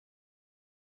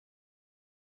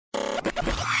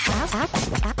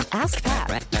Ask Pat.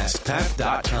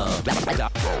 AskPat.com.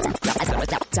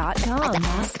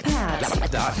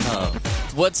 AskPat.com.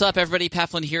 What's up, everybody?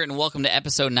 Pat Flynn here, and welcome to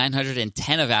episode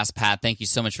 910 of Ask Pat. Thank you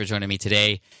so much for joining me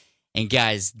today. And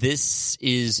guys, this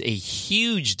is a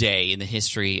huge day in the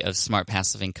history of Smart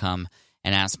Passive Income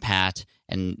and Ask Pat,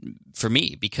 and for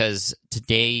me, because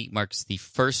today marks the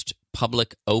first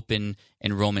public open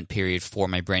enrollment period for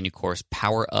my brand new course,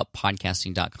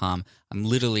 PowerUpPodcasting.com. I'm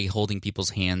literally holding people's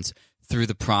hands through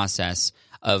the process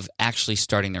of actually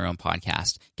starting their own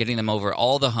podcast, getting them over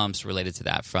all the humps related to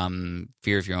that, from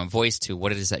fear of your own voice to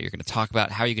what it is that you're going to talk about,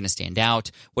 how are you going to stand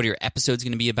out, what are your episodes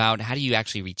going to be about, how do you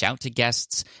actually reach out to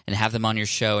guests and have them on your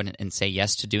show and say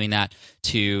yes to doing that,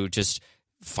 to just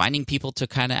finding people to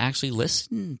kind of actually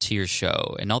listen to your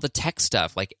show and all the tech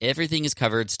stuff. Like, everything is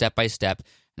covered step by step,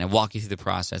 and I walk you through the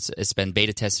process. It's been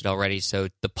beta tested already, so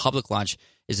the public launch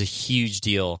is a huge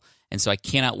deal. And so I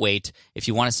cannot wait. If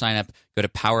you want to sign up, go to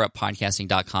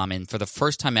poweruppodcasting.com. And for the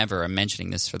first time ever, I'm mentioning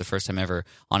this for the first time ever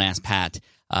on Ask Pat,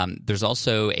 there's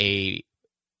also a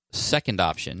second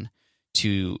option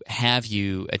to have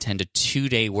you attend a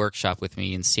 2-day workshop with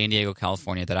me in San Diego,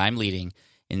 California, that I'm leading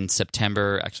in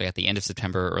September, actually at the end of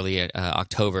September, early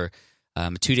October,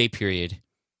 a 2-day period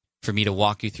for me to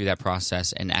walk you through that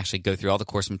process and actually go through all the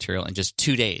course material in just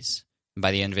 2 days. And by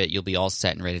the end of it, you'll be all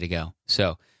set and ready to go.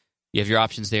 So you have your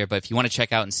options there, but if you want to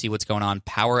check out and see what's going on,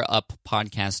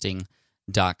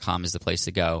 poweruppodcasting.com is the place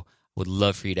to go. Would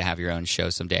love for you to have your own show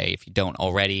someday if you don't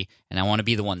already, and I want to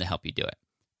be the one to help you do it.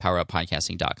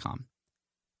 poweruppodcasting.com.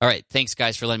 All right, thanks,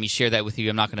 guys, for letting me share that with you.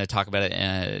 I'm not going to talk about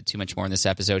it too much more in this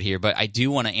episode here, but I do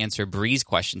want to answer Bree's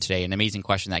question today, an amazing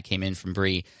question that came in from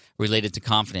Bree related to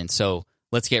confidence. So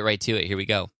let's get right to it. Here we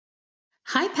go.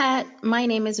 Hi, Pat. My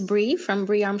name is Bree from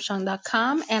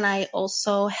BreeArmstrong.com, and I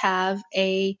also have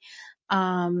a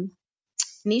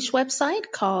niche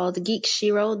website called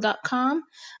GeekShiro.com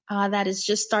that is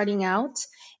just starting out.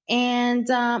 And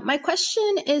my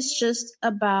question is just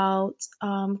about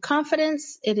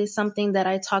confidence. It is something that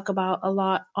I talk about a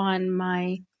lot on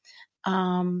my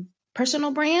personal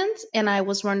brand, and I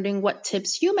was wondering what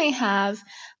tips you may have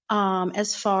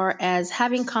as far as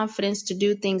having confidence to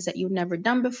do things that you've never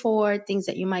done before, things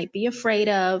that you might be afraid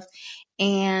of,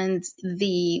 and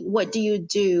what do you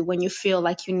do when you feel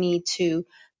like you need to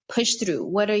push through?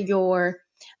 What are your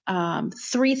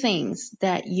 3 things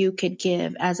that you could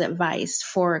give as advice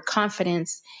for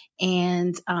confidence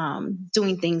and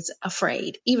doing things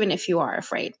afraid, even if you are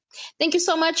afraid? Thank you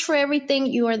so much for everything.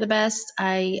 You are the best.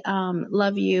 I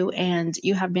love you, and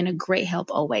you have been a great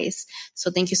help always.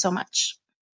 So thank you so much.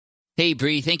 Hey,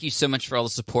 Bree, thank you so much for all the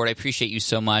support. I appreciate you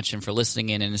so much, and for listening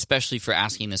in, and especially for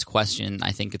asking this question.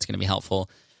 I think it's going to be helpful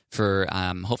for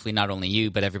hopefully not only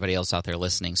you, but everybody else out there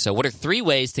listening. So what are 3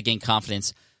 ways to gain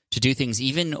confidence to do things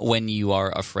even when you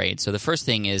are afraid? So the first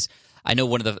thing is, I know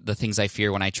one of the things I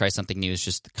fear when I try something new is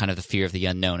just kind of the fear of the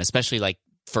unknown, especially like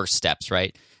first steps,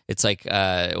 right? It's like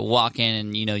walk in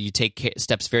and, you take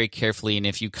steps very carefully, and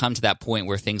if you come to that point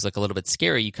where things look a little bit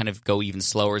scary, you kind of go even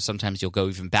slower. Sometimes you'll go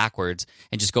even backwards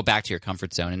and just go back to your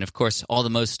comfort zone. And of course, all the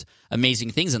most amazing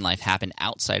things in life happen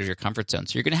outside of your comfort zone.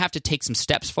 So you're going to have to take some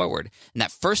steps forward. And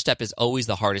that first step is always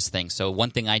the hardest thing. So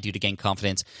one thing I do to gain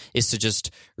confidence is to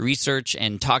just research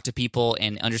and talk to people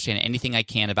and understand anything I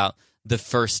can about the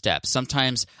first step.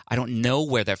 Sometimes I don't know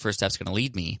where that first step's going to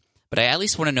lead me, but I at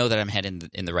least want to know that I'm heading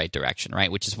in the right direction,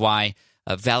 right? Which is why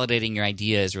validating your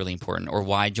idea is really important, or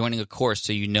why joining a course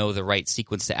so you know the right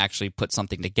sequence to actually put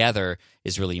something together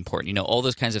is really important. All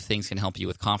those kinds of things can help you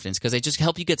with confidence because they just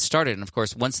help you get started. And of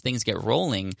course, once things get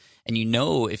rolling and you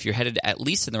know if you're headed at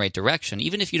least in the right direction,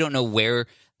 even if you don't know where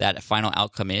that final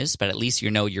outcome is, but at least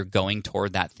you're going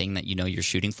toward that thing that you're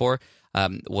shooting for,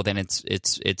 well, then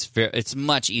it's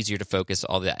much easier to focus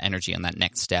all that energy on that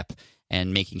next step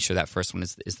and making sure that first one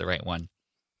is the right one.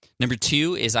 Number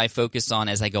 2 is I focus on,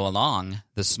 as I go along,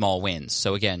 the small wins.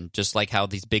 So again, just like how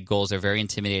these big goals are very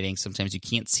intimidating, sometimes you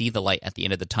can't see the light at the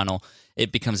end of the tunnel.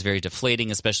 It becomes very deflating,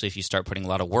 especially if you start putting a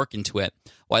lot of work into it.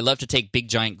 Well, I love to take big,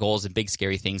 giant goals and big,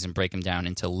 scary things and break them down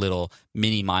into little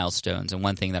mini milestones. And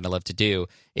one thing that I love to do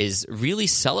is really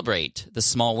celebrate the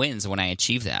small wins when I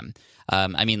achieve them.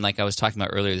 Like I was talking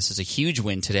about earlier, this is a huge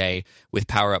win today with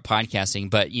Power Up Podcasting.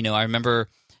 But, I remember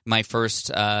my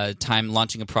first time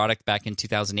launching a product back in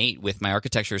 2008 with my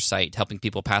architecture site, helping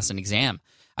people pass an exam.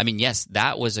 Yes,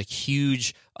 that was a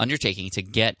huge undertaking to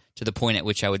get to the point at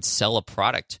which I would sell a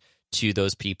product to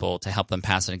those people to help them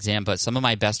pass an exam. But some of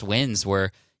my best wins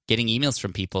were getting emails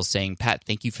from people saying, Pat,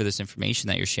 thank you for this information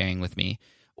that you're sharing with me.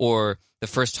 Or the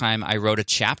first time I wrote a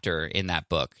chapter in that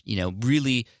book,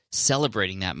 really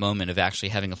celebrating that moment of actually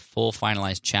having a full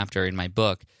finalized chapter in my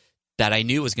book that I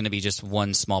knew was going to be just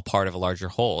one small part of a larger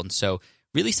whole. And so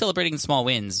really celebrating the small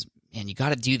wins, and you got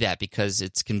to do that because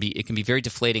it can be very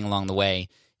deflating along the way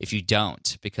if you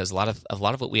don't, because a lot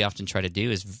of what we often try to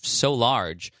do is so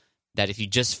large that if you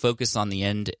just focus on the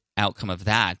end outcome of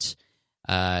that,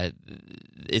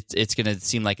 it's going to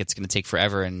seem like it's going to take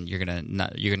forever, and you're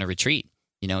going to retreat.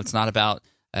 It's not about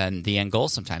the end goal.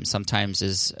 Sometimes,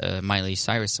 as Miley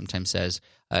Cyrus sometimes says,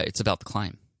 it's about the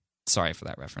climb. Sorry for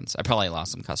that reference. I probably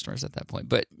lost some customers at that point,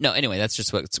 but no. Anyway, that's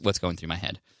just what's going through my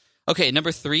head. Okay,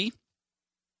 number 3.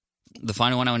 The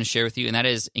final one I want to share with you, and that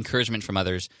is encouragement from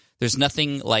others. There's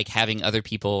nothing like having other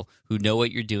people who know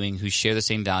what you're doing, who share the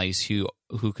same values,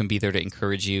 who can be there to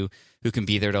encourage you, who can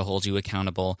be there to hold you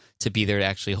accountable, to be there to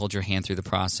actually hold your hand through the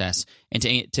process, and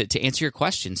to answer your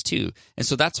questions too. And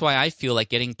so that's why I feel like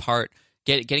getting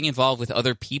involved with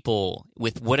other people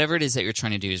with whatever it is that you're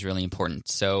trying to do is really important.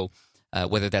 So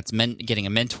whether that's getting a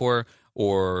mentor,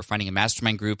 or finding a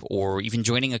mastermind group, or even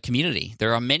joining a community.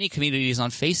 There are many communities on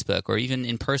Facebook or even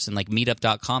in person, like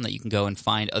meetup.com, that you can go and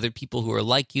find other people who are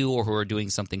like you or who are doing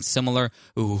something similar,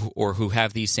 or who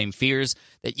have these same fears,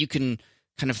 that you can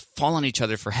kind of fall on each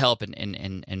other for help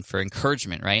and for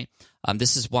encouragement, right?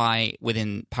 This is why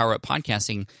within Power Up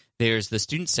Podcasting, there's the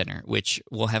Student Center, which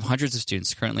will have hundreds of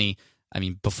students. Currently,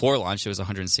 before launch, there was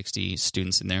 160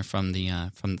 students in there from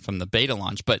the beta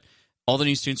launch, but all the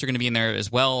new students are going to be in there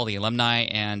as well, the alumni,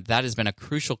 and that has been a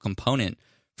crucial component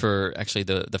for actually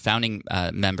the founding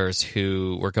members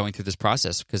who were going through this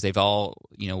process, because they've all,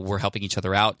 were helping each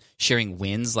other out, sharing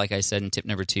wins, like I said in tip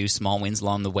number 2, small wins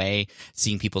along the way,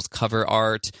 seeing people's cover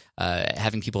art,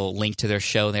 having people link to their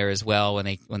show there as well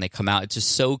when they come out. It's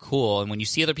just so cool. And when you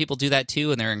see other people do that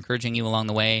too, and they're encouraging you along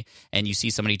the way, and you see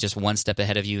somebody just one step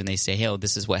ahead of you and they say, hey,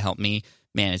 this is what helped me,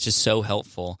 man, it's just so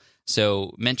helpful.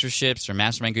 So mentorships or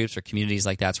mastermind groups or communities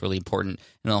like that's really important.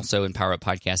 And also in Power Up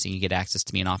Podcasting, you get access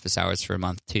to me in office hours for a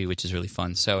month too, which is really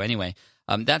fun. So anyway,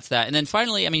 that's that. And then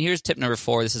finally, here's tip number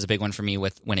 4. This is a big one for me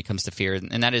when it comes to fear,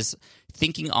 and that is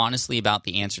thinking honestly about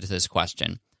the answer to this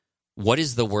question. What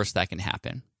is the worst that can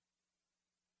happen?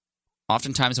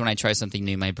 Oftentimes when I try something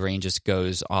new, my brain just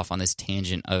goes off on this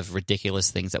tangent of ridiculous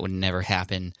things that would never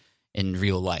happen in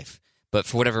real life. But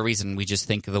for whatever reason, we just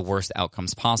think of the worst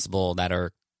outcomes possible that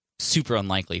are super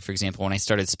unlikely. For example, when I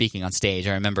started speaking on stage,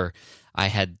 I remember I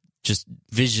had just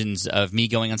visions of me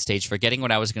going on stage, forgetting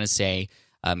what I was going to say,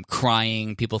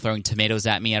 crying, people throwing tomatoes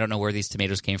at me. I don't know where these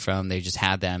tomatoes came from. They just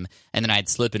had them. And then I'd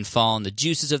slip and fall in the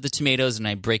juices of the tomatoes, and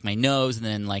I'd break my nose, and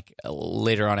then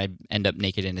later on I'd end up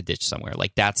naked in a ditch somewhere.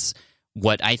 That's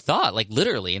what I thought,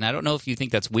 literally. And I don't know if you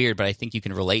think that's weird, but I think you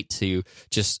can relate to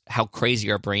just how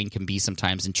crazy our brain can be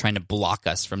sometimes in trying to block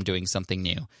us from doing something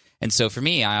new. And so for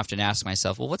me, I often ask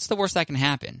myself, well, what's the worst that can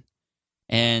happen?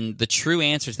 And the true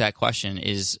answer to that question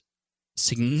is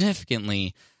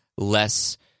significantly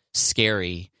less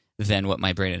scary than what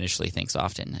my brain initially thinks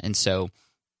often. And so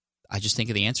I just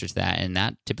think of the answer to that, and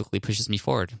that typically pushes me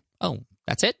forward. Oh,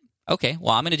 that's it? Okay,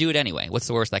 well, I'm going to do it anyway. What's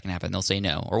the worst that can happen? They'll say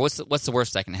no. Or what's the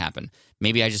worst that can happen?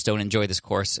 Maybe I just don't enjoy this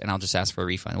course, and I'll just ask for a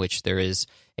refund, which there is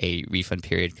a refund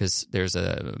period because there's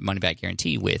a money-back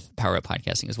guarantee with Power Up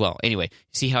Podcasting as well. Anyway,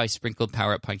 see how I sprinkled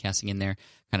Power Up Podcasting in there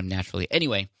kind of naturally.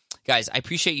 Anyway, guys, I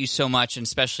appreciate you so much, and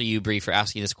especially you, Bree, for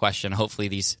asking this question. Hopefully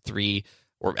these 3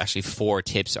 or actually 4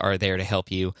 tips are there to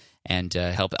help you and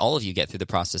help all of you get through the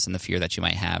process and the fear that you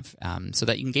might have so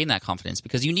that you can gain that confidence,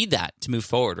 because you need that to move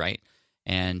forward, right?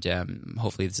 And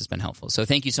hopefully this has been helpful. So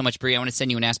thank you so much, Bree. I want to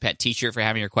send you an Ask Pat t-shirt for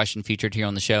having your question featured here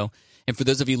on the show. And for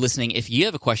those of you listening, if you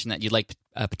have a question that you'd like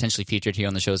potentially featured here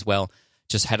on the show as well,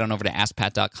 just head on over to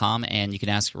askpat.com and you can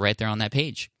ask right there on that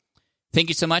page. Thank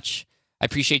you so much. I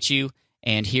appreciate you.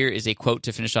 And here is a quote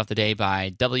to finish off the day by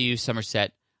W.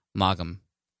 Somerset Maugham.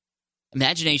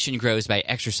 Imagination grows by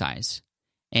exercise,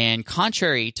 and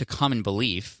contrary to common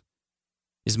belief,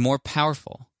 is more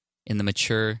powerful in the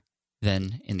mature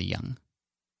than in the young.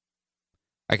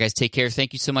 All right, guys, take care.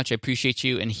 Thank you so much. I appreciate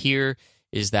you. And here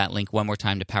is that link one more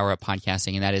time to Power Up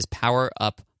Podcasting, and that is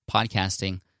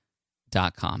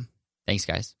poweruppodcasting.com. Thanks,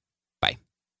 guys. Bye.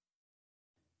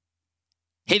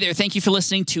 Hey there. Thank you for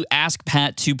listening to Ask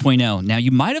Pat 2.0. Now,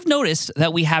 you might have noticed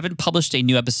that we haven't published a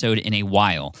new episode in a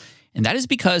while, and that is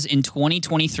because in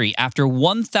 2023, after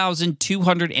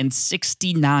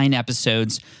 1,269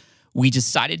 episodes, we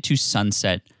decided to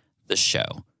sunset the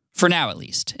show. For now, at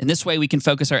least. In this way, we can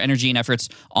focus our energy and efforts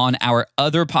on our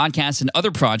other podcasts and other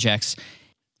projects.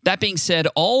 That being said,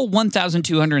 all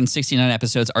 1,269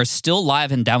 episodes are still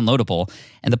live and downloadable,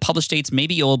 and the published dates may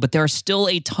be old, but there are still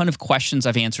a ton of questions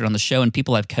I've answered on the show and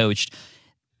people I've coached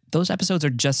those episodes are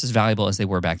just as valuable as they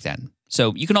were back then.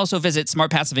 So you can also visit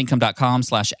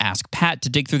smartpassiveincome.com/askpat to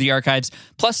dig through the archives.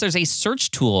 Plus, there's a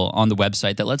search tool on the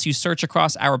website that lets you search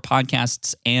across our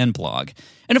podcasts and blog.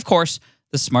 And of course,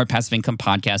 the Smart Passive Income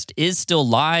podcast is still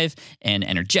live and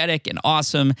energetic and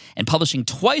awesome and publishing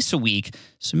twice a week.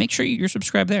 So make sure you're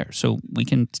subscribed there so we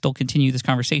can still continue this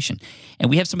conversation. And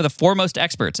we have some of the foremost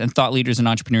experts and thought leaders in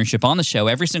entrepreneurship on the show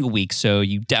every single week, so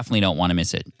you definitely don't want to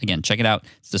miss it. Again, check it out.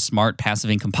 It's the Smart Passive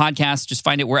Income podcast. Just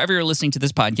find it wherever you're listening to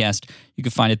this podcast. You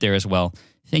can find it there as well.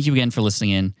 Thank you again for listening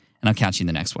in, and I'll catch you in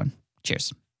the next one.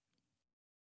 Cheers.